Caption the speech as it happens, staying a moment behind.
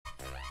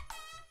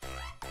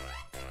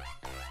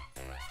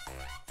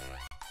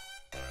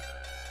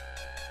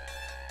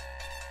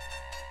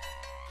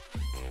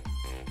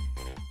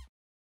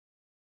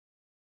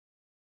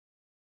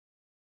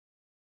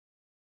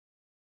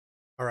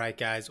All right,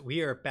 guys,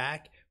 we are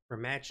back for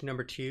match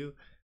number 2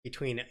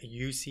 between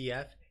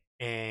UCF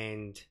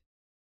and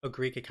a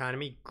Greek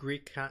economy.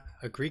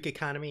 A Greek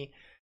economy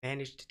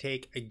managed to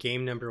take a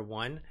game number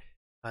 1,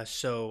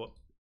 so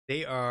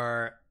they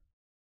are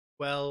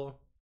well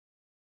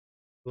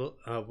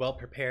well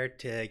prepared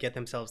to get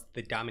themselves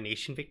the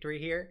domination victory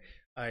here.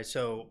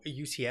 So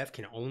UCF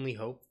can only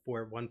hope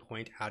for 1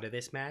 point out of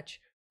this match,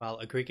 while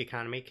a Greek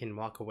economy can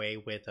walk away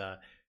with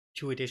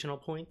 2 additional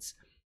points,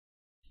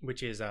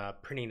 which is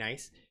pretty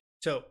nice.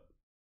 So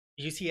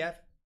UCF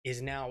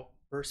is now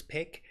first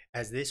pick,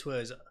 as this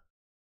was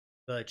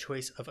the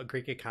choice of a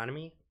Greek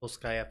economy,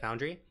 Volskaya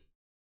Foundry.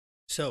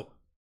 So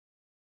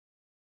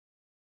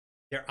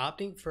they're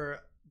opting for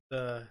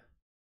the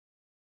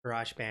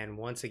garage band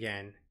once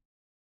again,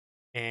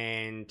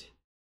 and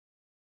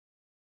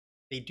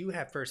they do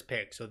have first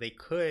pick, so they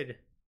could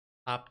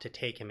opt to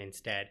take him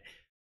instead.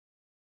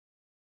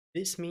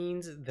 This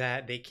means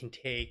that they can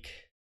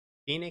take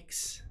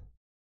Phoenix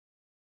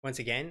once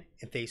again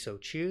if they so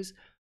choose.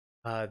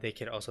 They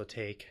could also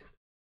take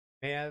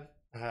Mayev.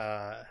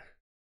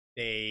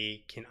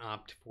 They can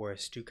opt for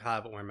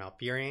Stukov or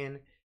Malfurion.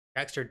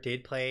 Dexter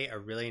did play a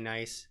really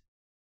nice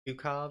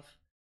Stukov,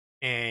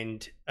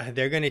 and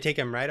they're going to take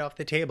him right off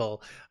the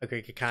table. A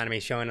Greek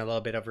economy showing a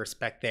little bit of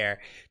respect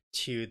there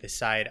to the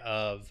side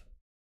of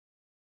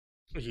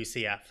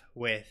UCF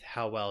with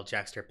how well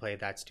Jackster played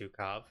that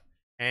Stukov.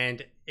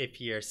 And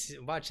if you're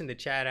watching the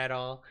chat at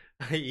all,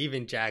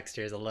 even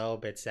Jackster is a little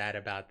bit sad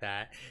about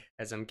that,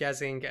 as I'm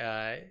guessing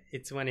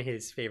it's one of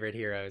his favorite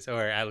heroes,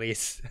 or at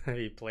least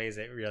he plays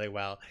it really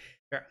well.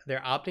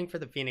 They're opting for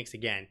the Phoenix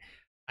again.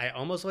 I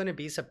almost wouldn't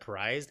be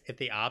surprised if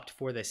they opt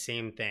for the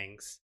same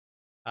things.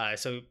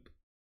 So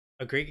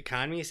a Greek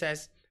economy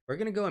says, we're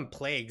going to go and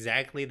play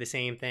exactly the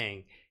same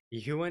thing.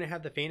 You want to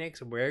have the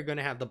Phoenix? We're going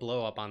to have the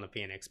blow up on the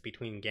Phoenix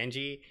between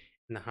Genji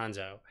and the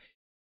Hanzo.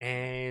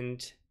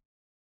 And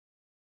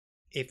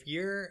if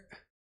you're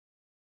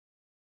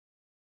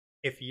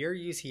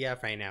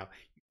UCF right now,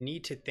 you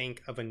need to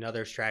think of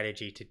another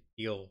strategy to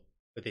deal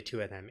with the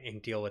two of them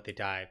and deal with the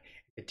dive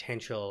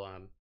potential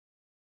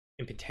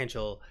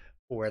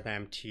for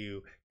them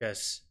to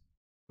just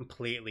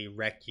completely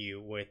wreck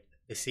you with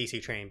the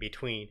CC train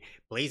between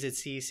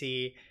Blaze's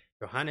CC,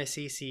 Johanna's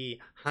CC,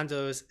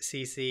 Hanzo's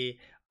CC.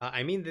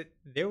 I mean,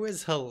 there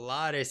was a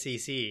lot of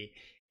CC,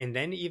 and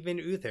then even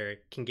Uther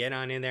can get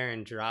on in there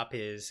and drop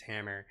his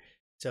hammer.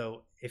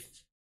 So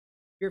if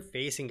you're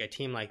facing a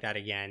team like that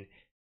again,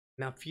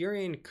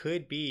 Malfurion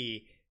could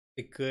be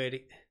a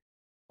good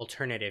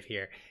alternative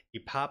here.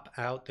 You pop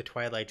out the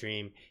Twilight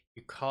Dream,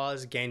 you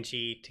cause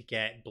Genji to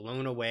get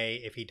blown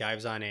away if he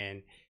dives on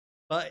in,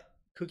 but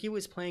Cookie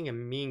was playing a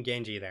mean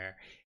Genji there,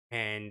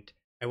 and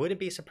I wouldn't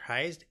be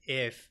surprised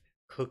if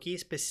Cookie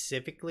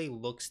specifically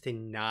looks to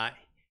not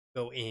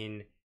go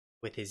in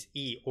with his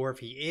E, or if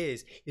he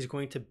is, he's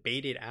going to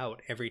bait it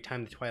out every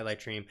time the Twilight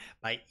Dream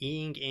by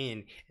Eing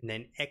in and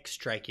then X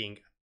striking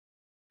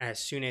as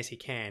soon as he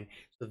can.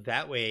 So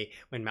that way,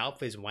 when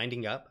Malf is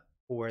winding up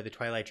for the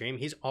Twilight Dream,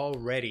 he's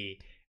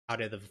already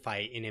out of the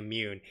fight and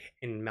immune,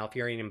 and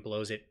Malfurion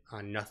blows it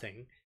on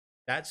nothing.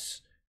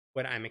 That's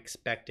what I'm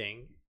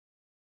expecting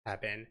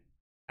happen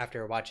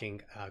after watching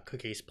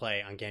Cookie's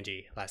play on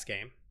Genji last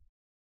game.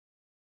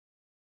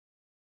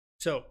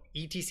 So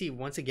ETC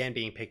once again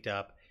being picked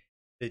up.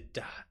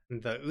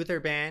 The Uther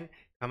ban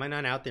coming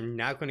on out. They're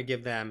not going to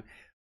give them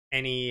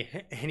any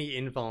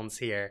invulns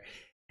here,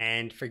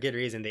 and for good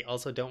reason. They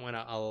also don't want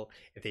to.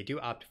 If they do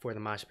opt for the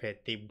mosh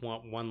pit, they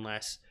want one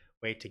less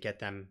way to get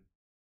them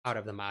out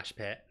of the mosh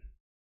pit.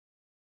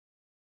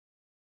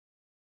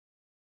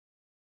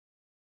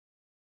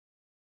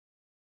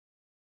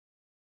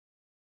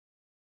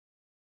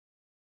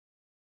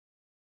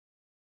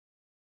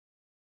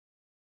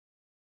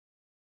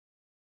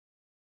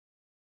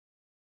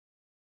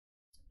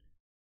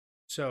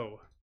 So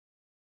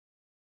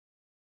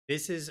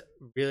this is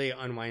really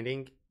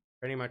unwinding,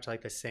 pretty much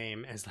like the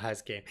same as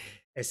last game.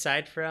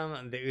 Aside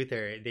from the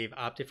Uther, they've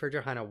opted for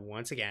Johanna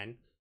once again.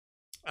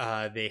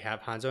 They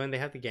have Hanzo and they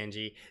have the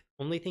Genji.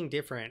 Only thing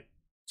different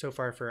so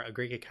far for a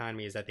Greek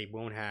economy is that they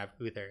won't have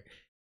Uther.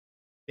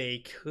 They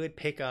could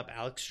pick up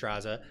Alex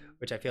Straza,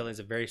 which I feel is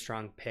a very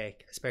strong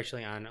pick,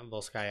 especially on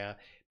Volskaya,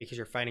 because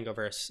you're fighting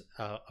over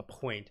a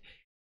point.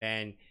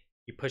 Then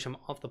you push them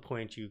off the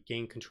point, you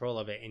gain control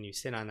of it, and you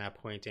sit on that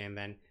point, and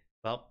then,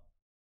 well,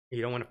 you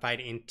don't want to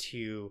fight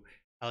into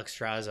Alex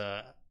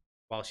Straza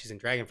while she's in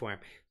dragon form.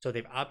 So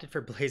they've opted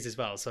for Blaze as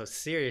well. So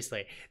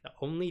seriously, the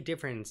only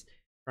difference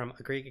from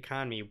a Greek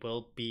economy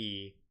will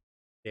be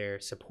their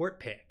support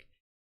pick.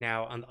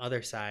 Now, on the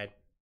other side,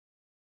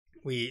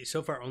 we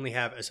so far only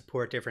have a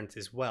support difference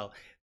as well.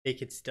 They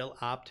could still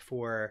opt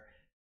for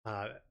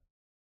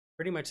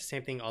pretty much the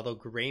same thing, although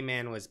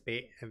Greymane was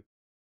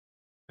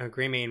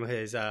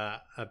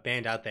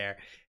banned out there,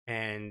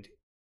 and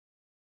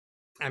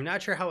I'm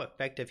not sure how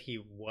effective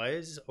he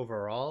was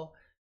overall.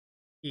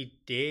 He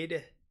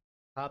did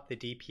top the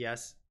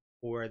DPS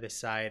for the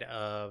side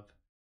of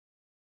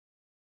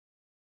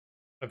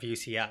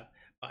UCF,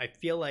 but I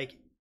feel like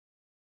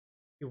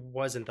he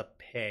wasn't the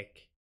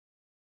pick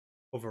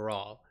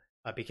overall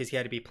because he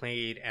had to be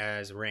played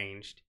as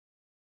ranged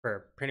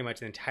for pretty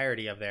much the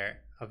entirety of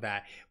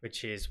that,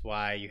 which is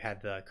why you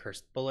had the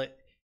cursed bullet,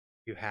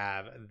 you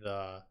have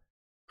the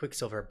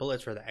quicksilver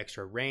bullets for the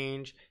extra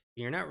range.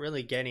 You're not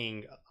really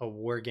getting a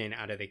Worgen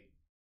out of the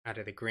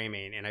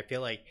Greymane, and I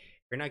feel like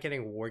you're not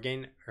getting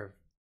Worgen, or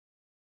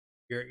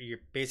you're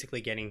basically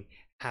getting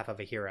half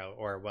of a hero,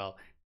 or well,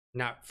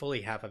 not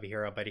fully half of a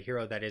hero, but a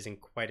hero that isn't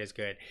quite as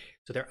good.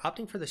 So they're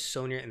opting for the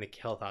Sonya and the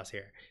Kel'Thas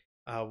here.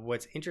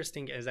 What's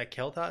interesting is that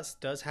Kel'Thas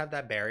does have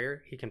that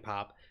barrier he can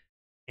pop,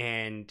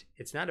 and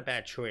it's not a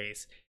bad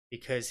choice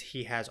because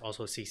he has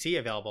also CC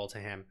available to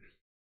him.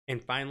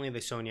 And finally,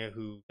 the Sonya,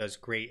 who does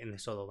great in the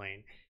solo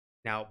lane.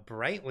 Now,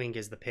 Brightwing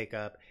is the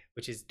pickup,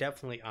 which is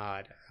definitely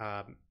odd.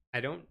 I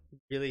don't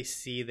really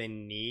see the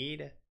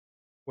need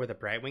for the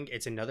Brightwing.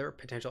 It's another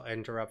potential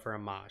interrupt for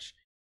Amash,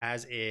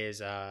 as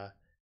is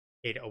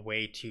it a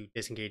way to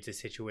disengage the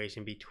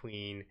situation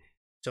between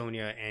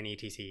Sonya and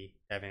ETC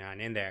diving on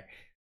in there.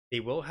 They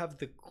will have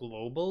the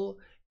global,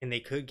 and they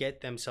could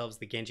get themselves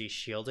the Genji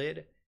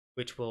shielded,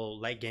 which will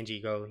let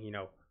Genji go,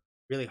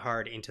 really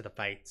hard into the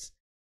fights.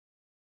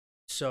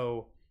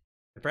 So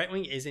the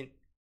Brightwing isn't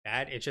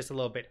bad. It's just a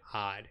little bit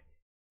odd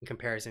in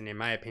comparison, in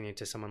my opinion,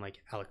 to someone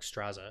like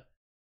Alexstrasza.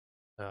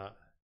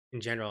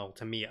 In general,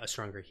 to me, a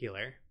stronger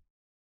healer.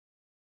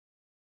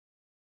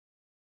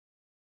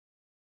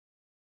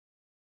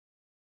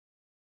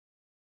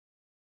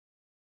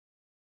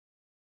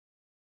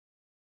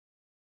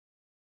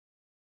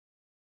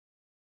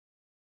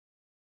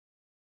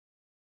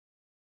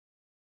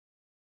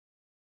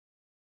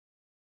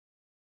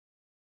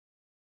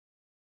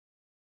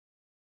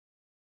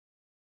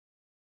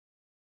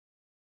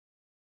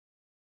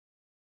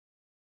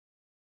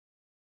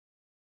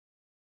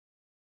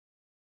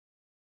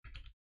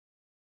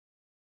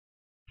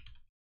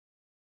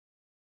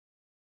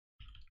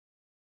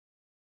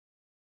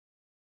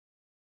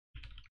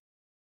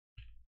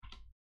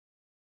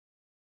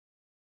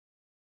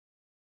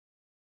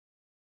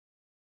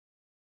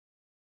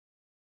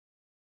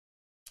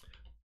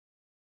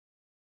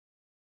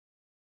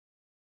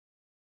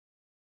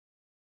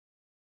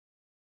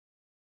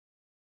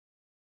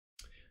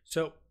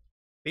 So,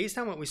 based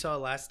on what we saw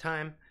last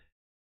time,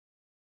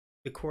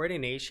 the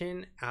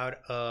coordination out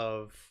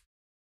of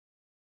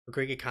a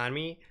Greek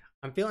economy,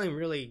 I'm feeling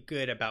really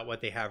good about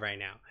what they have right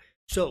now.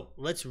 So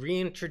let's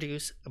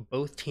reintroduce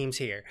both teams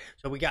here.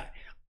 So we got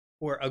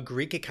for a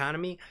Greek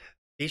economy,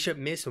 Bishop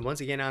missed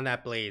once again on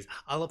that Blaze.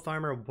 Olive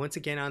Farmer once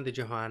again on the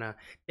Johanna.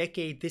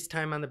 Decade this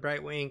time on the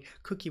Brightwing.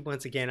 Cookie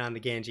once again on the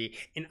Genji.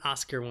 And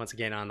Oscar once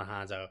again on the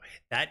Hanzo.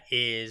 That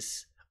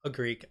is a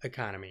Greek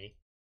economy.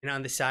 And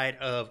on the side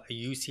of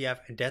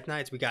UCF Death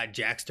Knights, we got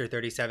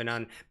Jackster37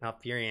 on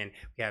Malfurion.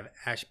 We have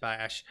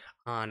Ashbash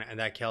on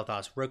that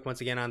Kel'Thas. Rook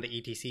once again on the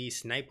ETC.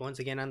 Snipe once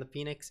again on the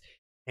Phoenix.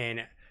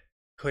 And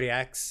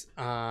Kodiaks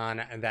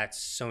on that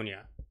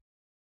Sonya.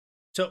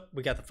 So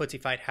we got the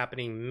footsie fight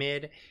happening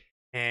mid,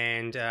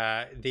 and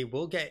they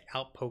will get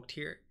outpoked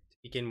here to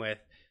begin with,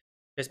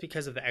 just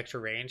because of the extra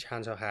range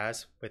Hanzo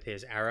has with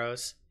his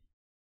arrows.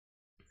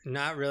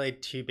 Not really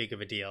too big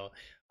of a deal.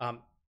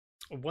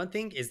 One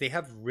thing is they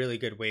have really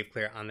good wave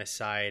clear on the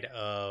side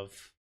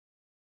of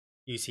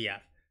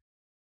UCF.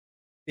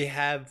 They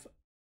have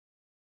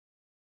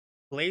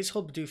Blaze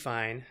Hold do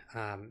fine.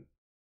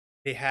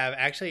 They have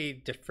actually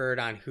deferred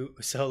on who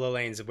solo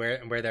lanes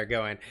where they're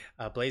going.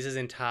 Blaze is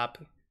in top,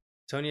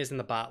 Sonya's in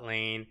the bot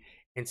lane,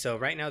 and so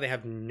right now they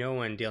have no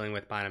one dealing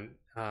with bottom.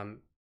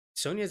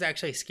 Sonya's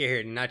actually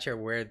scared and not sure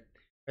where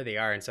they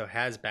are, and so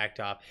has backed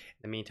off.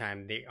 In the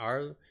meantime, they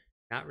are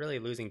not really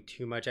losing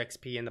too much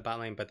XP in the bot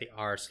lane, but they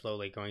are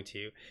slowly going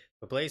to.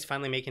 But Blaze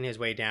finally making his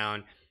way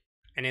down,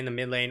 and in the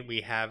mid lane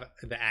we have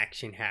the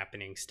action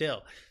happening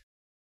still.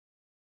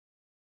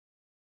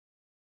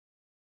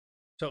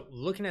 So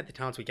looking at the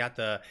talents, we got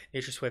the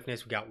Nature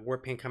Swiftness, we got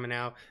Warpaint coming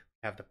out,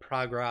 we have the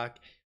Prog Rock,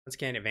 once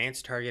again,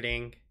 Advanced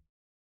Targeting,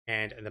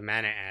 and the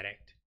Mana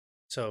Addict.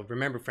 So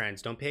remember,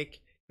 friends, don't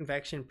pick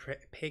Convection,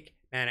 pick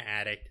Mana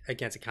Addict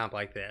against a comp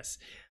like this.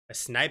 A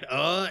Snipe,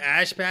 oh,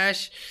 Ash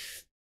Bash,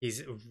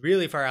 he's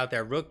really far out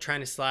there. Rook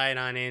trying to slide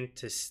on in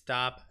to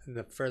stop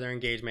the further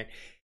engagement.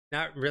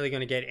 Not really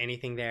going to get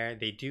anything there.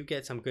 They do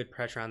get some good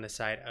pressure on the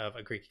side of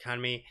a Greek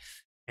economy.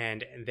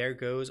 And there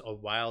goes a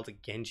wild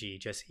Genji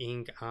just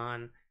ink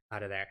on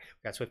out of there.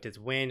 We got Swifted's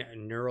Win,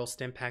 Neural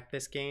Stim Pack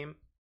this game.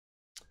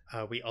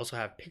 We also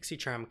have Pixie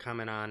Charm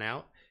coming on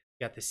out.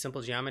 We got the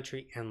Simple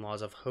Geometry and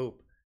Laws of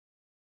Hope.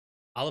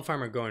 Olive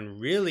Farmer going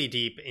really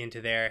deep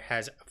into there,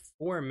 has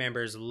 4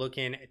 members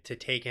looking to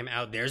take him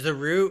out. There's the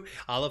root.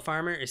 Olive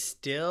Farmer is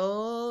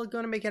still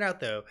going to make it out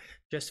though.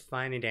 Just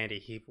fine and dandy.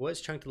 He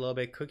was chunked a little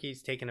bit.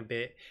 Cookie's taking a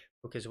bit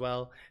hook as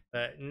well,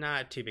 but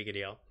not too big a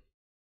deal.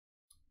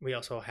 We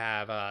also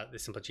have the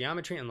Simple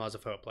Geometry and Laws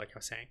of Hope, like I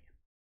was saying.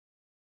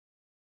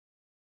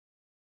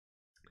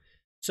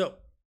 So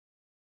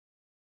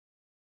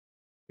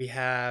we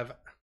have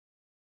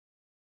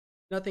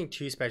nothing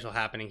too special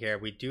happening here.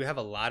 We do have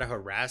a lot of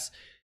harass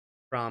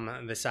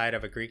from the side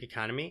of a Greek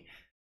economy.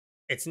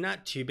 It's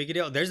not too big a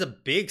deal. There's a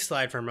big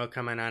slide from Rook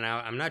coming on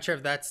out. I'm not sure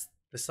if that's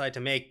the slide to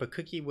make, but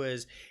Cookie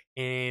was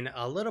in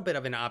a little bit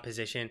of an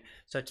opposition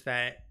such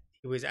that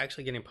he was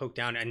actually getting poked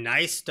down. A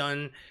nice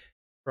stun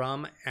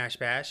from Ash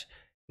Bash.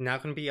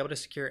 Not going to be able to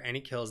secure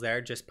any kills there,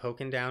 just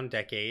poking down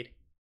Decade.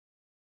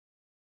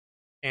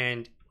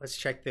 And let's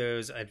check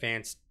those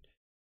advanced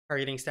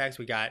targeting stacks.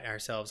 We got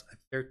ourselves a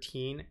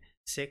 13,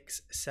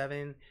 6,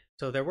 7.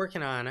 So they're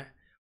working on it.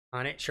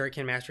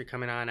 Shuriken Mastery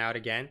coming on out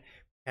again.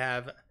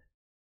 Have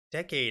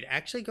Decade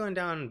actually going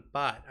down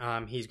bot.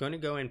 He's going to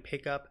go and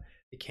pick up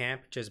the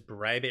camp, just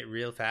bribe it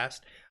real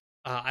fast.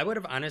 I would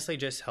have honestly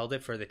just held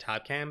it for the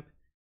top camp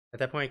at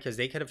that point because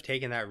they could have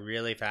taken that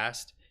really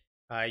fast.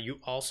 You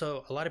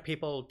also, a lot of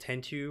people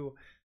tend to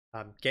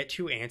get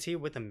too antsy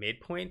with a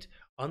midpoint,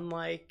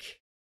 unlike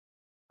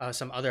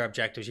some other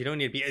objectives. You don't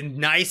need to be a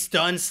nice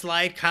stun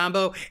slide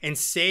combo and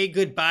say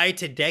goodbye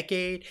to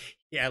Decade.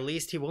 Yeah, at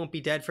least he won't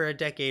be dead for a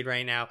decade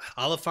right now.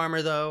 Olive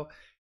Farmer, though,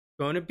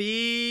 going to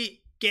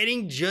be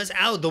getting just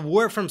out. The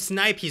war from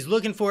Snipe, he's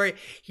looking for it.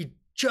 He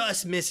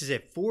just misses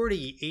it.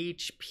 40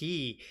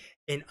 HP.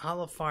 And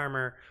Olive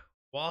Farmer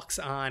walks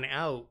on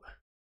out.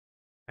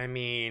 I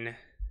mean,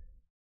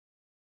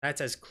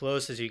 that's as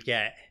close as you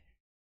get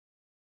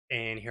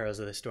in Heroes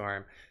of the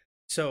Storm.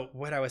 So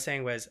what I was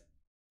saying was,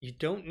 you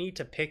don't need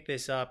to pick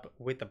this up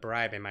with the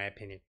bribe, in my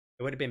opinion.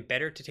 It would have been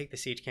better to take the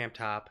Siege Camp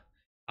top.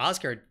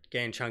 Oscar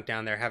getting chunked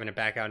down there, having to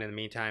back out in the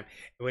meantime.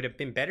 It would have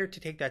been better to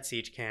take that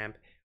Siege Camp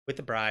with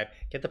the bribe,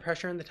 get the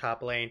pressure in the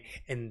top lane,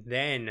 and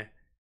then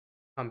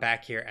come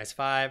back here as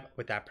 5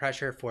 with that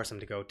pressure, force him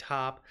to go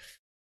top.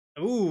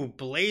 Ooh,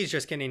 Blaze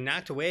just getting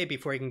knocked away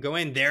before he can go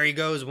in. There he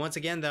goes once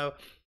again, though.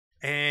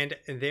 And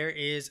there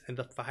is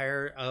the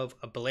fire of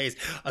a Blaze.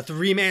 A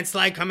 3-man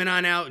slide coming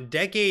on out.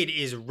 Decade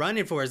is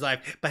running for his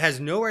life, but has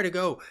nowhere to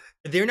go.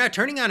 They're not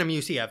turning on him,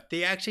 UCF.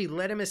 They actually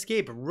let him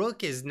escape.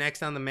 Rook is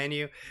next on the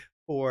menu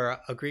for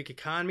a Greek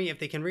economy if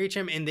they can reach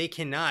him, and they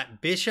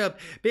cannot. Bishop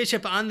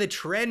on the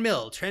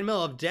treadmill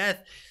of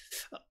death.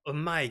 Oh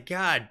my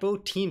god,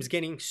 both teams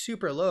getting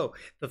super low.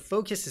 The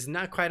focus is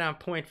not quite on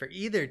point for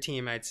either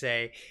team, I'd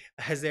say.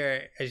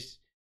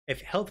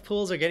 If health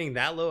pools are getting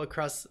that low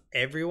across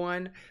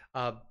everyone,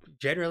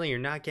 generally you're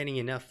not getting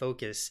enough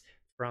focus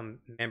from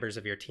members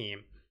of your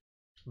team.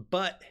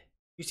 But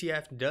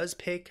UCF does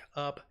pick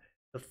up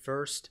the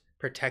first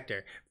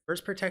protector.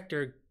 First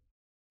protector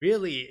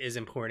really is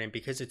important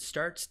because it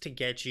starts to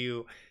get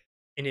you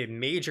in a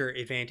major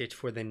advantage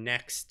for the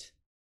next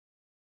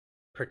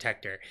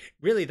protector.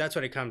 Really, that's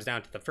what it comes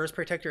down to. The first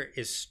protector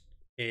is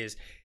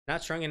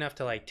not strong enough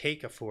to like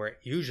take a fort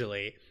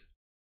usually,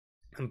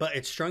 but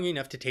it's strong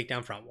enough to take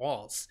down front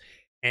walls.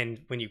 And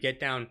when you get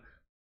down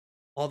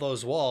all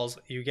those walls,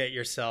 you get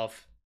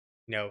yourself,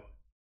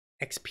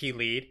 XP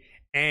lead,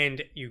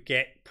 and you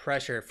get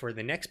pressure for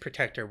the next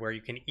protector where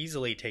you can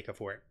easily take a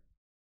fort.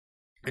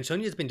 And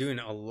Sonya's been doing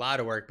a lot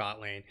of work bot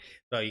lane.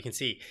 So you can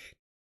see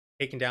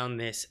taking down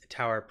this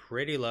tower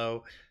pretty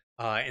low.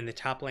 In the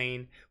top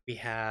lane, we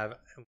have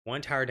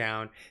 1 tower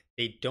down.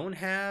 They don't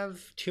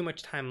have too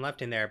much time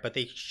left in there, but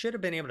they should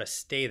have been able to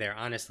stay there,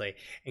 honestly,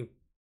 and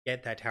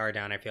get that tower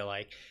down, I feel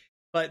like.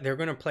 But they're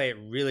going to play it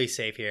really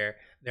safe here.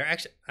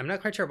 I'm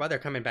not quite sure why they're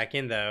coming back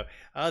in, though.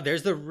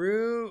 There's the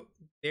Rue.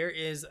 There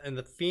is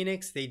the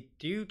Phoenix. They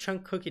do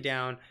chunk Cookie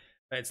down,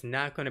 but it's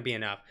not going to be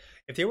enough.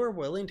 If they were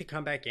willing to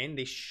come back in,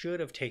 they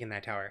should have taken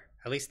that tower,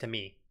 at least to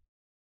me.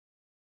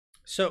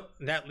 So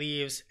that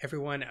leaves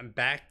everyone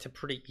back to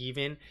pretty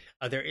even.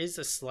 There is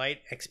a slight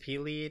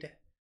XP lead,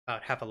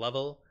 about half a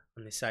level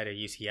on the side of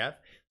UCF.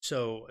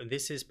 So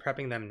this is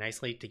prepping them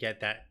nicely to get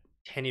that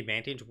 10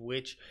 advantage,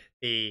 which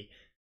they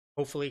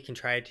hopefully can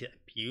try to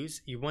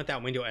abuse. You want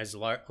that window as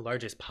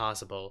large as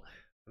possible.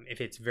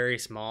 If it's very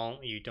small,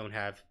 you don't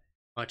have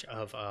much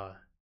of a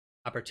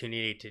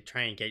opportunity to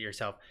try and get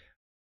yourself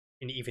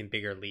an even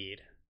bigger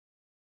lead.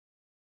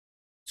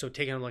 So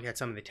taking a look at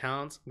some of the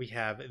talents, we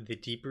have the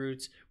Deep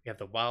Roots, we have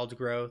the Wild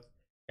Growth,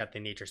 we got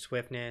the Nature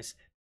Swiftness,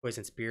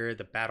 Poison Spear,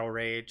 the Battle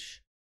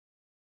Rage.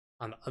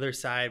 On the other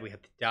side, we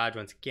have the Dodge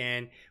once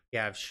again. We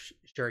have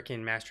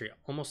Shuriken Mastery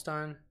almost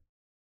done.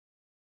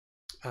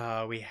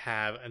 We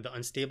have the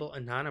Unstable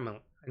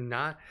Anomaly,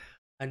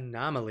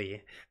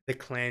 the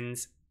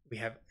Cleanse. We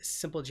have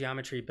Simple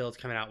Geometry builds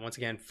coming out once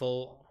again,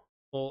 full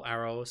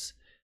arrows.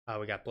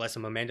 We got Blessed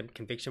Momentum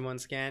Conviction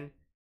once again.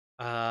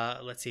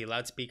 Let's see,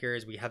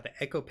 loudspeakers. We have the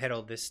Echo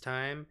Pedal this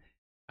time.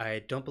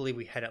 I don't believe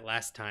we had it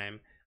last time.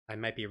 I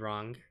might be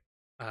wrong.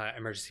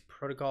 Emergency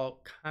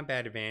Protocol,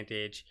 Combat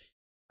Advantage,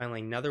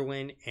 finally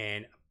Netherwind,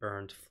 and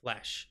Burned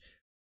Flesh.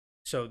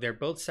 So they're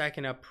both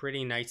stacking up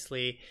pretty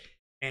nicely,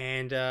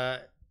 and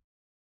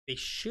they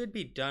should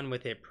be done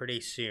with it pretty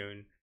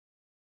soon.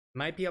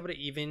 Might be able to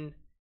even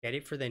get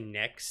it for the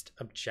next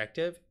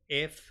objective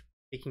if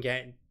they can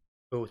get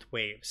both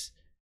waves.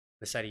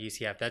 The side of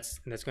UCF, that's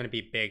going to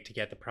be big to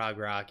get the Prog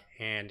Rock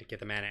and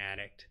get the Mana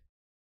Addict.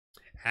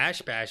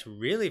 Ash Bash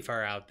really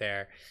far out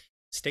there,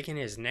 sticking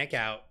his neck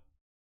out,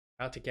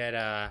 about to get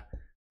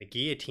the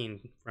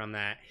guillotine from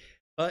that.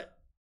 But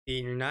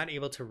you're not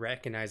able to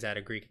recognize that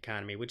a Greek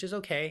economy, which is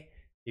okay.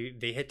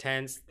 They hit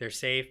tens, they're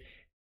safe.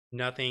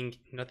 Nothing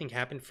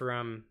happened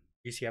from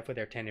UCF with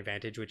their 10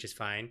 advantage, which is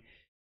fine.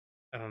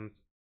 Um,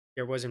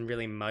 there wasn't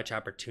really much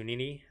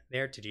opportunity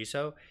there to do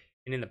so.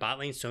 And in the bot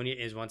lane, Sonya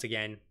is once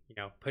again,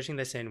 pushing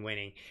this in,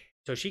 winning.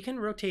 So she can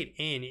rotate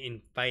in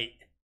and fight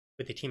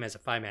with the team as a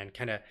 5-man,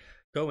 kind of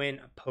go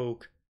in,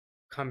 poke,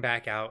 come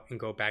back out, and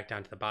go back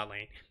down to the bot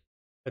lane.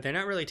 But they're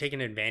not really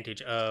taking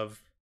advantage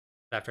of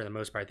that for the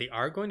most part. They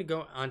are going to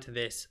go onto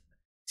this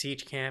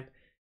siege camp,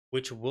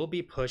 which will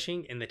be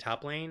pushing in the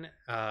top lane,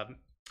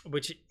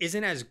 which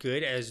isn't as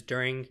good as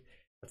during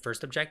the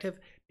first objective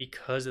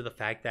because of the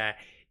fact that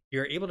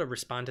you're able to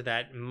respond to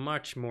that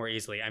much more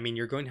easily. I mean,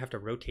 you're going to have to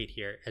rotate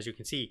here. As you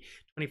can see,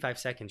 25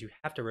 seconds, you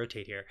have to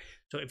rotate here.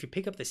 So if you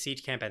pick up the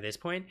siege camp at this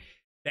point,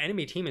 the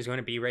enemy team is going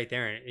to be right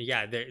there. And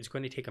yeah, it's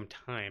going to take them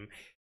time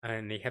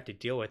and they have to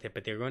deal with it,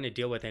 but they're going to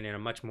deal with it in a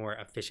much more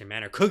efficient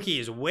manner. Cookie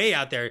is way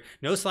out there.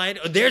 No slide.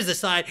 Oh, there's the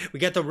slide. We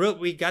got the root.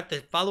 We got the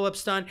follow-up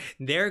stun.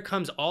 There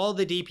comes all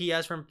the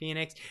DPS from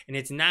Phoenix, and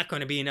it's not going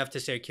to be enough to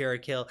secure a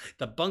kill.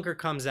 The bunker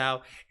comes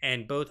out,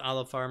 and both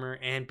Olive Farmer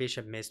and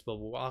Bishop Mist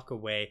will walk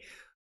away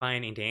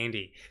fine and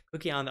dandy.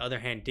 Cookie, on the other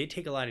hand, did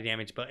take a lot of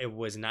damage, but it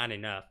was not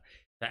enough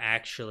to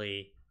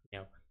actually,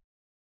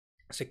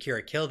 secure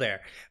a kill there.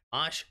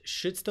 Mosh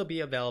should still be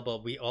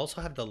available. We also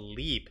have the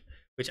leap,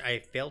 which I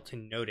failed to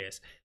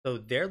notice. So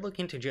they're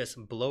looking to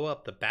just blow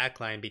up the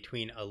backline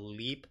between a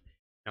leap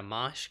and a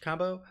Mosh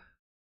combo.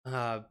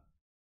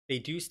 They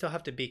do still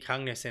have to be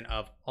cognizant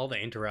of all the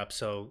interrupts,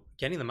 so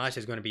getting the Mosh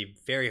is going to be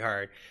very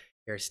hard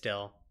here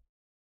still.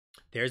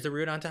 There's the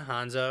root onto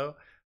Hanzo.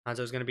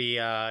 Hanzo's going to be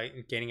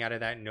getting out of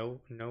that. No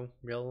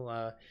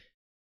real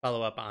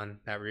follow-up on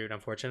that root,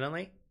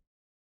 unfortunately.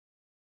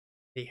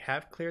 They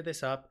have cleared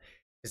this up.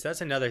 Because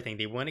that's another thing.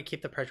 They want to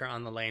keep the pressure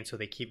on the lane so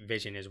they keep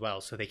vision as well.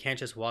 So they can't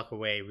just walk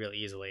away real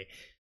easily.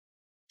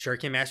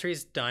 Shuriken Mastery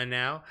is done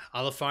now.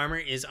 Olive Farmer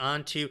is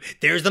on to...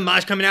 There's the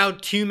Mosh coming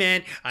out.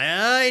 2-man.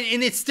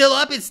 And it's still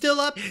up. It's still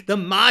up. The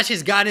Mosh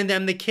has gotten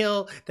them the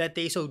kill that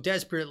they so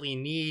desperately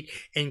need.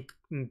 And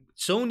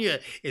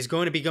Sonya is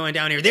going to be going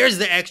down here. There's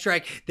the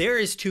X-Strike. There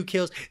is 2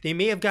 kills. They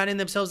may have gotten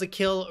themselves a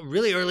kill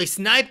really early.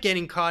 Snipe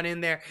getting caught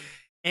in there.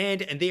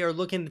 And they are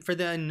looking for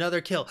another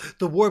kill.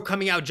 The Warp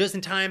coming out just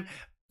in time.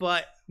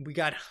 But we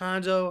got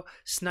Hanzo,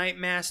 Snipe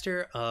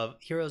Master of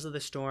Heroes of the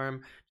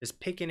Storm,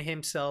 just picking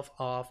himself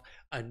off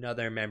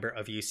another member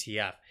of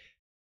UCF.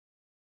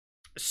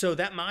 So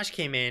that Mosh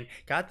came in,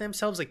 got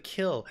themselves a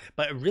kill,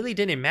 but it really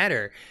didn't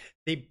matter.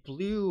 They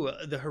blew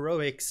the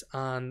heroics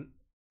on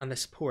the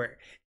support,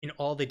 and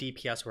all the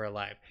DPS were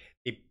alive.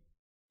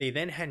 They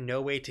then had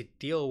no way to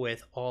deal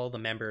with all the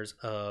members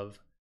of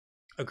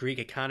a Greek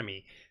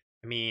economy.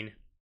 I mean,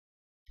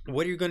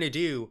 what are you going to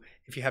do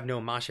if you have no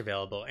Mosh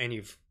available and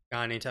you've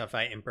gone into a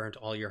fight and burnt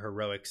all your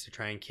heroics to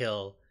try and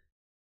kill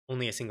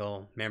only a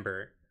single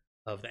member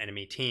of the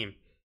enemy team?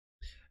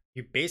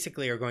 You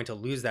basically are going to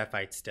lose that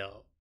fight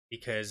still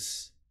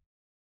because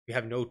you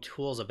have no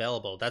tools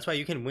available. That's why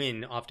you can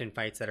win often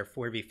fights that are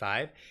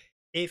 4v5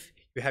 if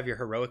you have your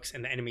heroics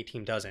and the enemy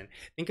team doesn't.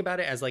 Think about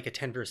it as like a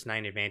 10 versus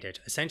 9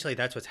 advantage. Essentially,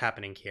 that's what's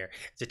happening here.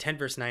 It's a 10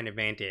 versus 9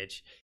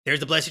 advantage.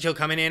 There's the Blessed Chill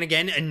coming in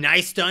again. A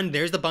nice stun.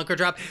 There's the bunker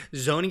drop.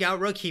 Zoning out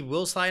Rook. He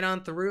will slide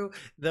on through,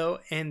 though,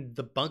 and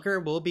the bunker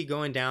will be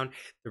going down.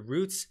 The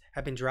roots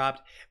have been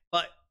dropped,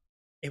 but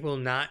it will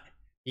not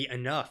be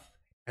enough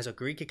as a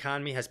Greek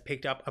economy has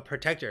picked up a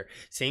protector.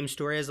 Same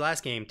story as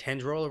last game.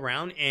 10s roll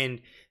around,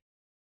 and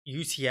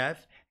UCF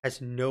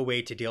has no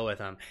way to deal with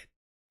them.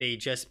 They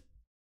just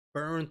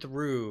burn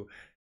through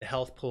the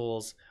health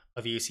pools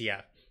of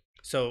UCF.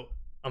 So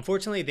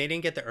unfortunately, they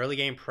didn't get the early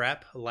game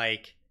prep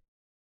like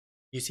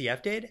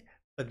UCF did,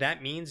 but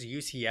that means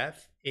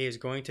UCF is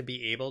going to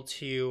be able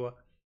to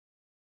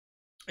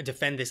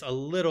defend this a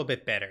little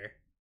bit better.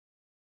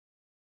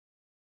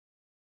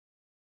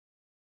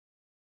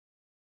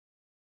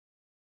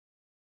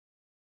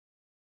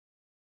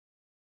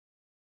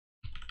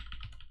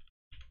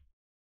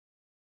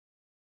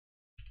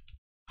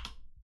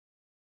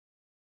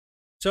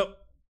 So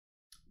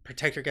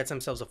Protector gets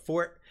themselves a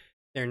fort.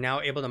 They're now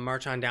able to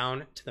march on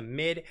down to the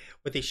mid.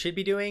 What they should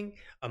be doing,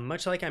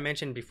 much like I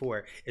mentioned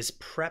before, is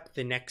prep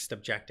the next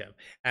objective.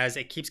 As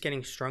it keeps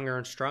getting stronger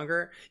and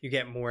stronger, you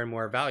get more and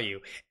more value,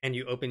 and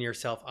you open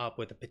yourself up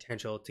with the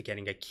potential to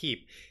getting a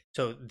keep.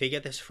 So they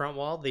get this front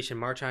wall. They should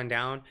march on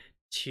down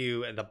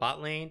to the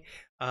bot lane.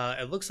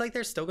 It looks like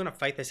they're still going to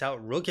fight this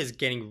out. Rook is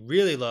getting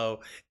really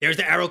low. There's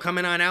the arrow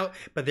coming on out,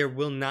 but there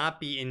will not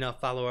be enough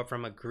follow-up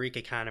from a Greek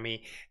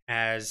economy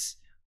as...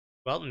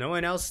 well, no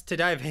one else to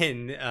dive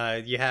in.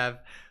 You have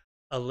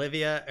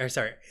Olive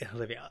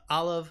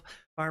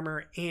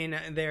Farmer in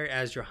there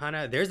as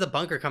Johanna. There's the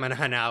bunker coming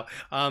on now.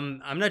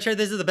 I'm not sure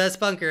this is the best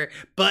bunker,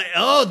 but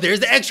oh, there's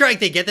the X-Strike.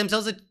 They get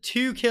themselves a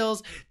 2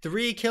 kills,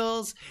 3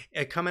 kills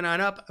coming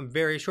on up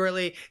very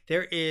shortly.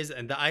 There is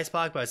the ice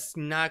block, but it's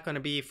not going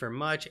to be for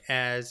much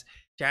as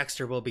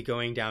Jackster will be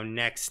going down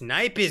next.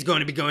 Snipe is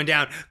going to be going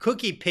down.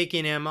 Cookie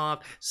picking him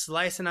off,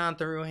 slicing on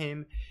through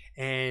him,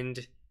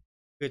 and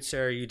good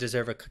sir, you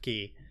deserve a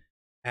cookie,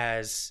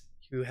 as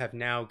you have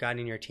now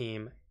gotten your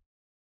team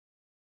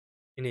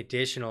an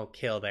additional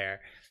kill there.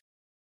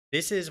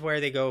 This is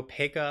where they go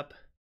pick up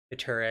the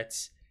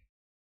turrets,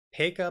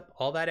 pick up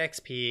all that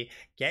XP,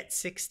 get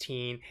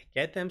 16,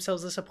 get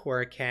themselves a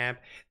support camp.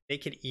 They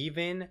could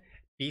even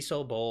be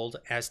so bold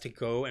as to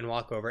go and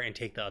walk over and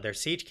take the other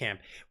siege camp,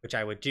 which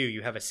I would do.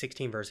 You have a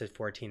 16 versus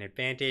 14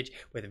 advantage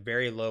with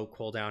very low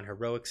cooldown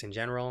heroics in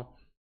general.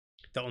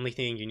 The only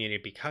thing you need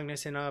to be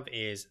cognizant of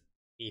is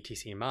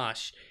ETC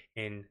Mosh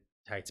in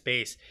tight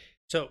space.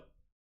 So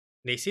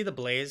they see the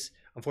Blaze.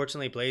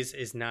 Unfortunately, Blaze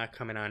is not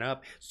coming on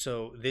up.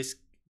 So this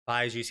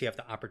buys UCF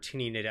the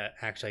opportunity to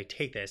actually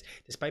take this.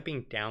 Despite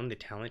being down the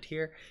talent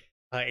here,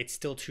 it's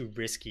still too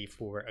risky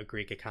for a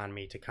Greek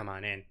economy to come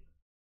on in.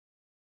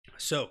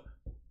 So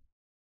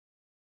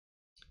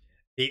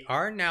they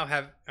are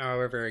now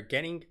however,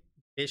 getting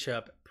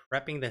Bishop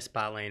prepping the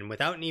spot lane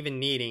without even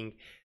needing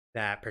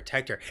that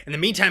protector. In the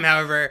meantime,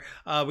 however,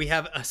 we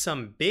have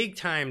some big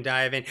time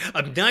dive in.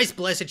 A nice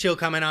blessed chill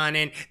coming on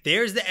in.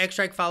 There's the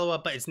X-Strike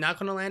follow-up, but it's not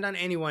going to land on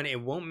anyone.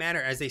 It won't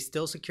matter as they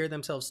still secure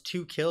themselves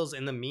 2 kills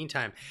in the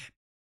meantime.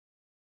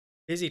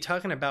 Busy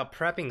talking about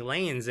prepping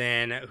lanes,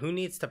 and who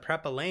needs to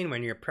prep a lane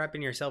when you're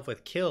prepping yourself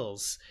with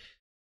kills?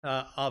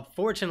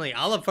 Unfortunately,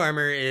 Olive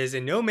Farmer is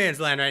in no man's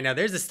land right now.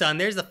 There's a stun,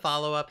 there's the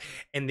follow-up,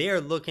 and they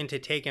are looking to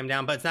take him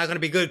down, but it's not going to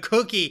be good.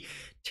 Cookie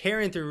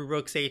tearing through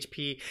Rook's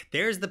HP.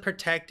 There's the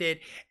protected,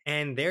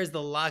 and there's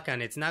the lock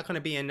on. It's not going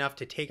to be enough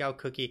to take out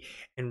Cookie,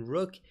 and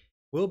Rook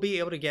will be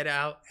able to get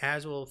out,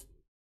 as will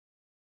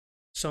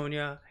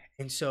Sonya.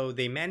 And so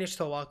they managed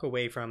to walk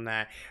away from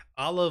that.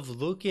 Olive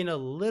looking a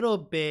little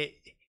bit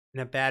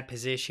in a bad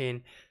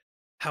position.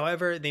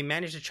 However, they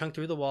managed to chunk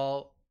through the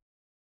wall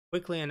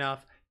quickly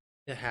enough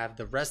to have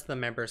the rest of the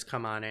members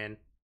come on in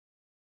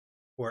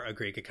for a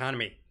Greek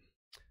economy.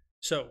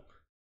 So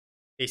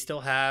they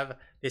still have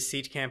this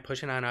siege camp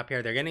pushing on up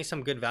here. They're getting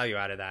some good value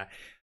out of that.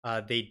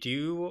 They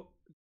do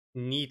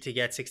need to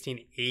get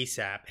 16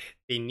 ASAP.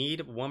 They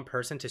need one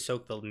person to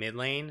soak the mid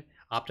lane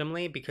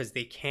optimally because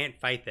they can't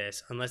fight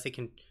this unless they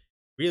can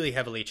really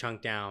heavily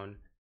chunk down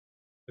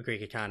a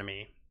Greek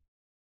economy.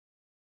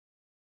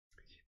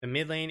 The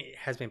mid lane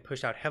has been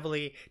pushed out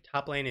heavily.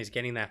 Top lane is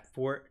getting that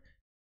fort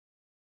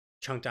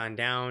chunked on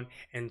down,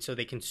 and so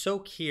they can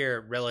soak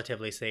here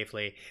relatively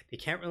safely. They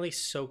can't really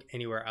soak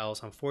anywhere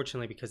else,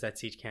 unfortunately, because that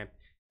siege camp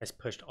has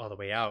pushed all the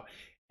way out.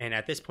 And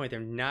at this point,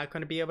 they're not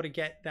going to be able to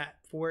get that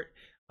fort.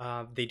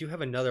 They do have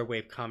another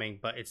wave coming,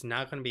 but it's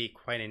not going to be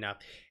quite enough.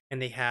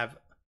 And they have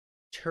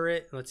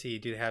turret. Let's see,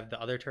 do they have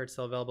the other turrets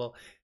still available?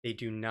 They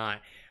do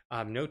not.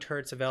 No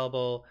turrets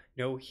available,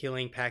 no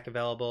healing pack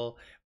available,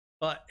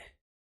 but,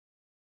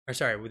 or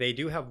sorry, they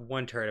do have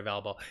one turret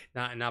available,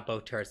 not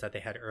both turrets that they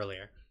had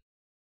earlier.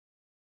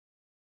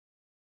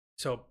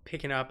 So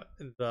picking up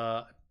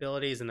the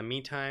abilities in the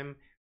meantime,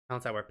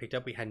 counts that were picked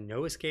up. We had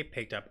no escape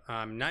picked up.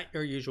 Not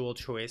your usual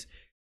choice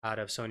out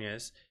of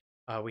Sonya's.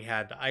 We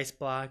had the ice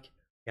block.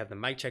 We have the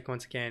mic check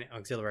once again,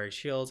 auxiliary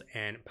shields,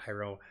 and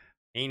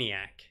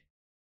pyromaniac.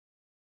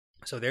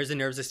 So there's the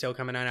nerves of steel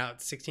coming on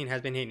out. 16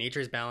 has been hit.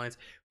 Nature's balance.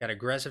 We got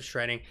aggressive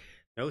shredding.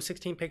 No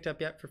 16 picked up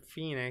yet for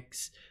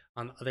Phoenix.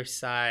 On the other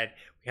side,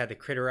 we had the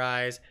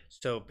Critterize.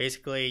 So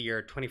basically,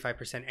 your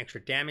 25% extra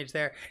damage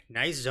there.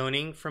 Nice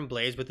zoning from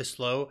Blaze with the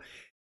slow.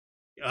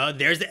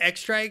 There's the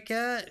X-Strike.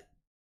 There's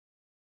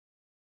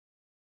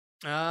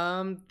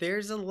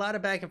a lot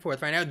of back and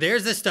forth right now.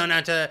 There's the stun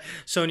onto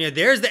Sonya.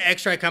 There's the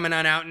X-Strike coming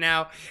on out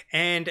now.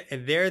 And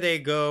there they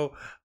go,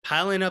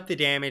 piling up the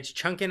damage,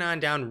 chunking on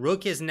down.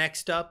 Rook is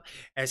next up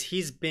as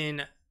he's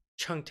been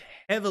chunked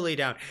heavily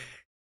down.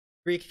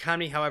 Greek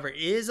economy, however,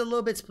 is a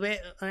little bit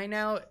split right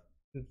now.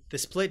 The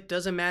split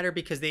doesn't matter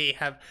because they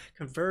have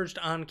converged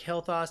on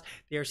Kel'Thas.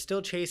 They are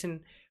still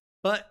chasing,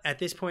 but at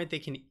this point they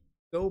can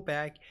go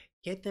back,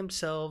 get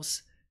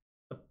themselves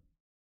a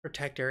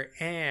protector,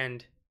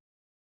 and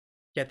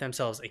get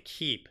themselves a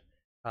keep,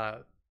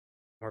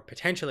 or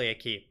potentially a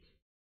keep.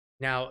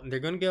 Now they're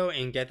going to go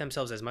and get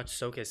themselves as much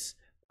soak as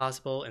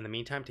possible in the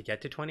meantime to get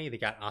to 20. They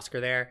got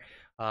Oscar there.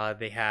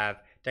 They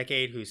have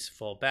Decade, who's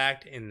full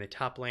backed in the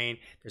top lane.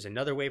 There's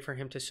another way for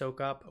him to soak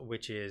up,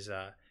 which is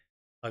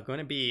going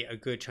to be a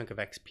good chunk of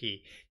XP. You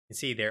can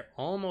see they're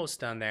almost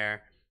done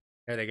there.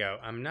 There they go.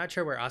 I'm not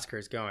sure where Oscar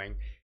is going.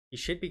 He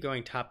should be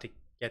going top to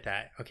get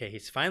that. Okay,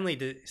 he's finally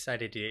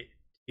decided to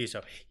do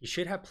so. You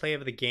should have play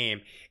of the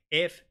game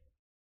if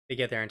they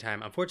get there in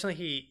time. Unfortunately,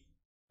 he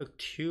took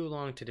too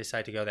long to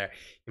decide to go there.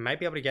 He might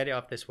be able to get it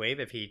off this wave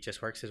if he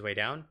just works his way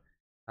down.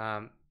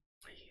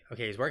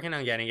 Okay, he's working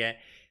on getting it.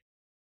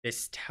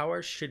 This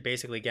tower should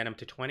basically get him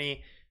to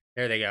 20.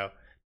 There they go.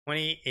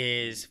 20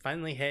 is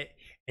finally hit,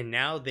 and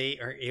now they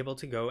are able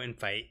to go and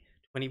fight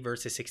 20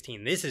 versus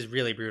 16. This is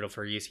really brutal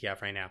for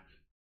UCF right now.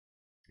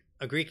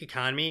 A Greek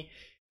economy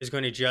is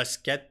going to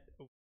just get,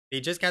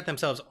 they just got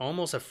themselves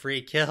almost a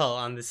free kill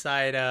on the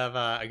side of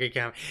a Greek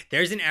economy.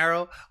 There's an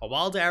arrow, a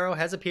wild arrow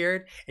has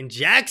appeared, and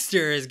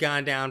Jackster has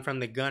gone down from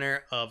the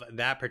gunner of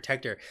that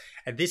protector.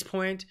 At this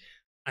point,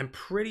 I'm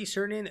pretty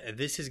certain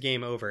this is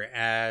game over,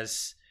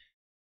 as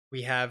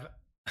We have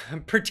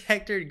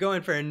Protector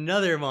going for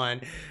another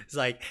one. It's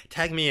like,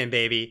 tag me in,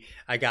 baby.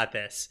 I got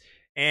this.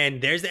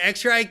 And there's the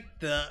X-Strike.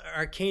 The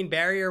Arcane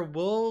Barrier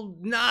will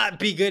not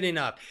be good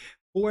enough.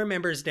 4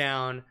 members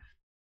down.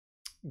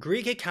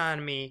 Greek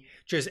Economy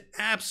just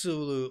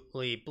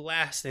absolutely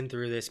blasting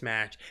through this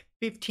match.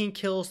 15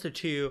 kills to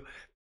 2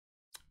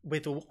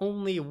 with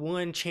only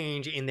one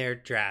change in their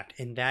draft,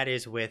 and that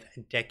is with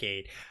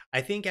Decade.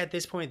 I think at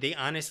this point, they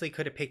honestly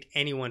could have picked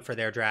anyone for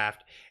their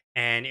draft,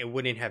 and it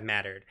wouldn't have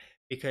mattered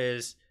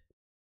because,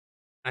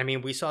 I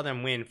mean, we saw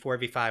them win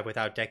 4v5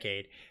 without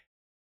Decade.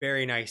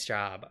 Very nice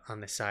job on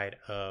the side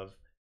of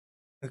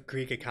the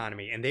Greek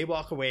Economy, and they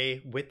walk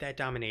away with that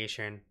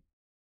domination.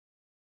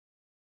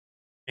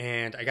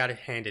 And I gotta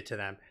hand it to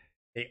them.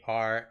 They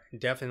are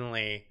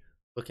definitely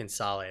looking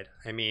solid.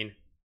 I mean,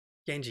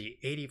 Genji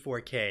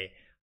 84k,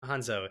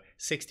 Hanzo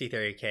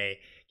 63k.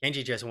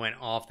 Genji just went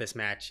off this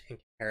match in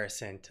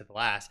comparison to the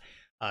last.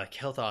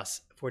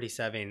 Kelthos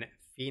 47,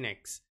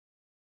 Phoenix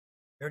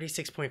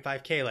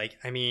 36.5k. Like,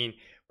 I mean,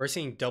 we're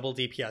seeing double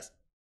DPS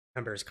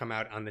numbers come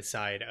out on the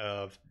side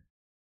of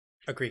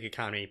a Greek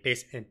Economy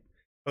based in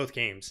both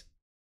games.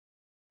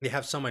 They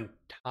have someone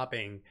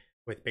topping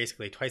with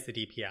basically twice the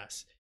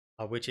DPS,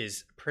 which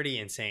is pretty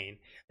insane,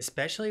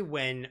 especially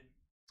when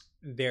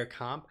their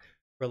comp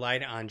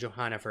relied on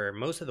Johanna for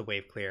most of the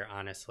wave clear.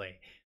 Honestly,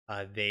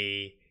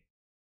 they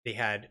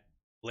had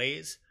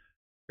Blaze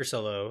for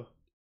solo,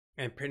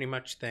 and pretty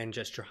much then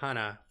just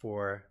Johanna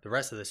for the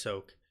rest of the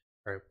soak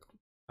or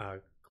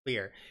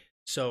clear.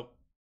 So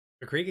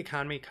the Greek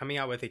Economy coming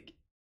out with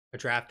a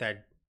draft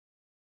that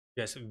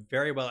just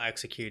very well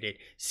executed.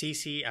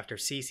 CC after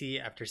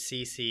CC after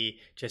CC,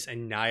 just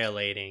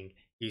annihilating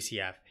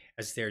UCF,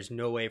 as there's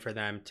no way for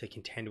them to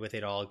contend with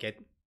it all,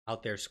 get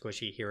out their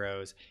squishy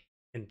heroes,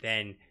 and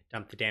then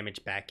dump the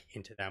damage back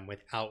into them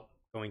without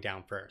going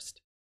down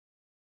first.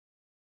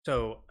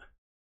 So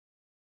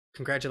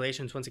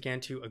congratulations once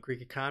again to a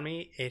Greek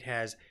Economy. It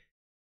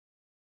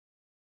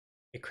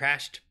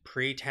crashed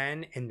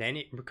pre-10 and then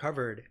it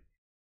recovered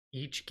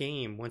each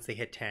game once they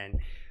hit 10,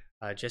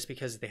 just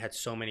because they had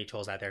so many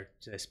tools at their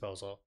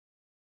disposal.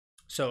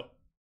 So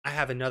I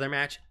have another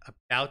match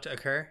about to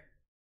occur.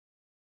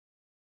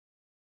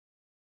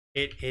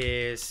 It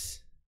is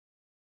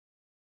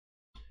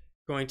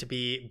going to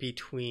be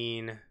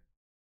between,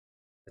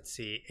 let's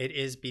see, it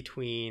is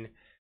between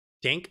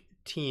Dank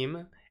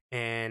Team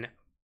and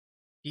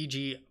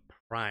DG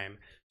Prime.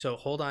 So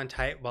hold on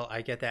tight while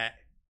I get that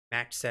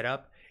match set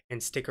up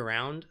and stick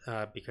around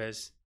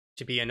because it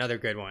should be another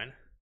good one.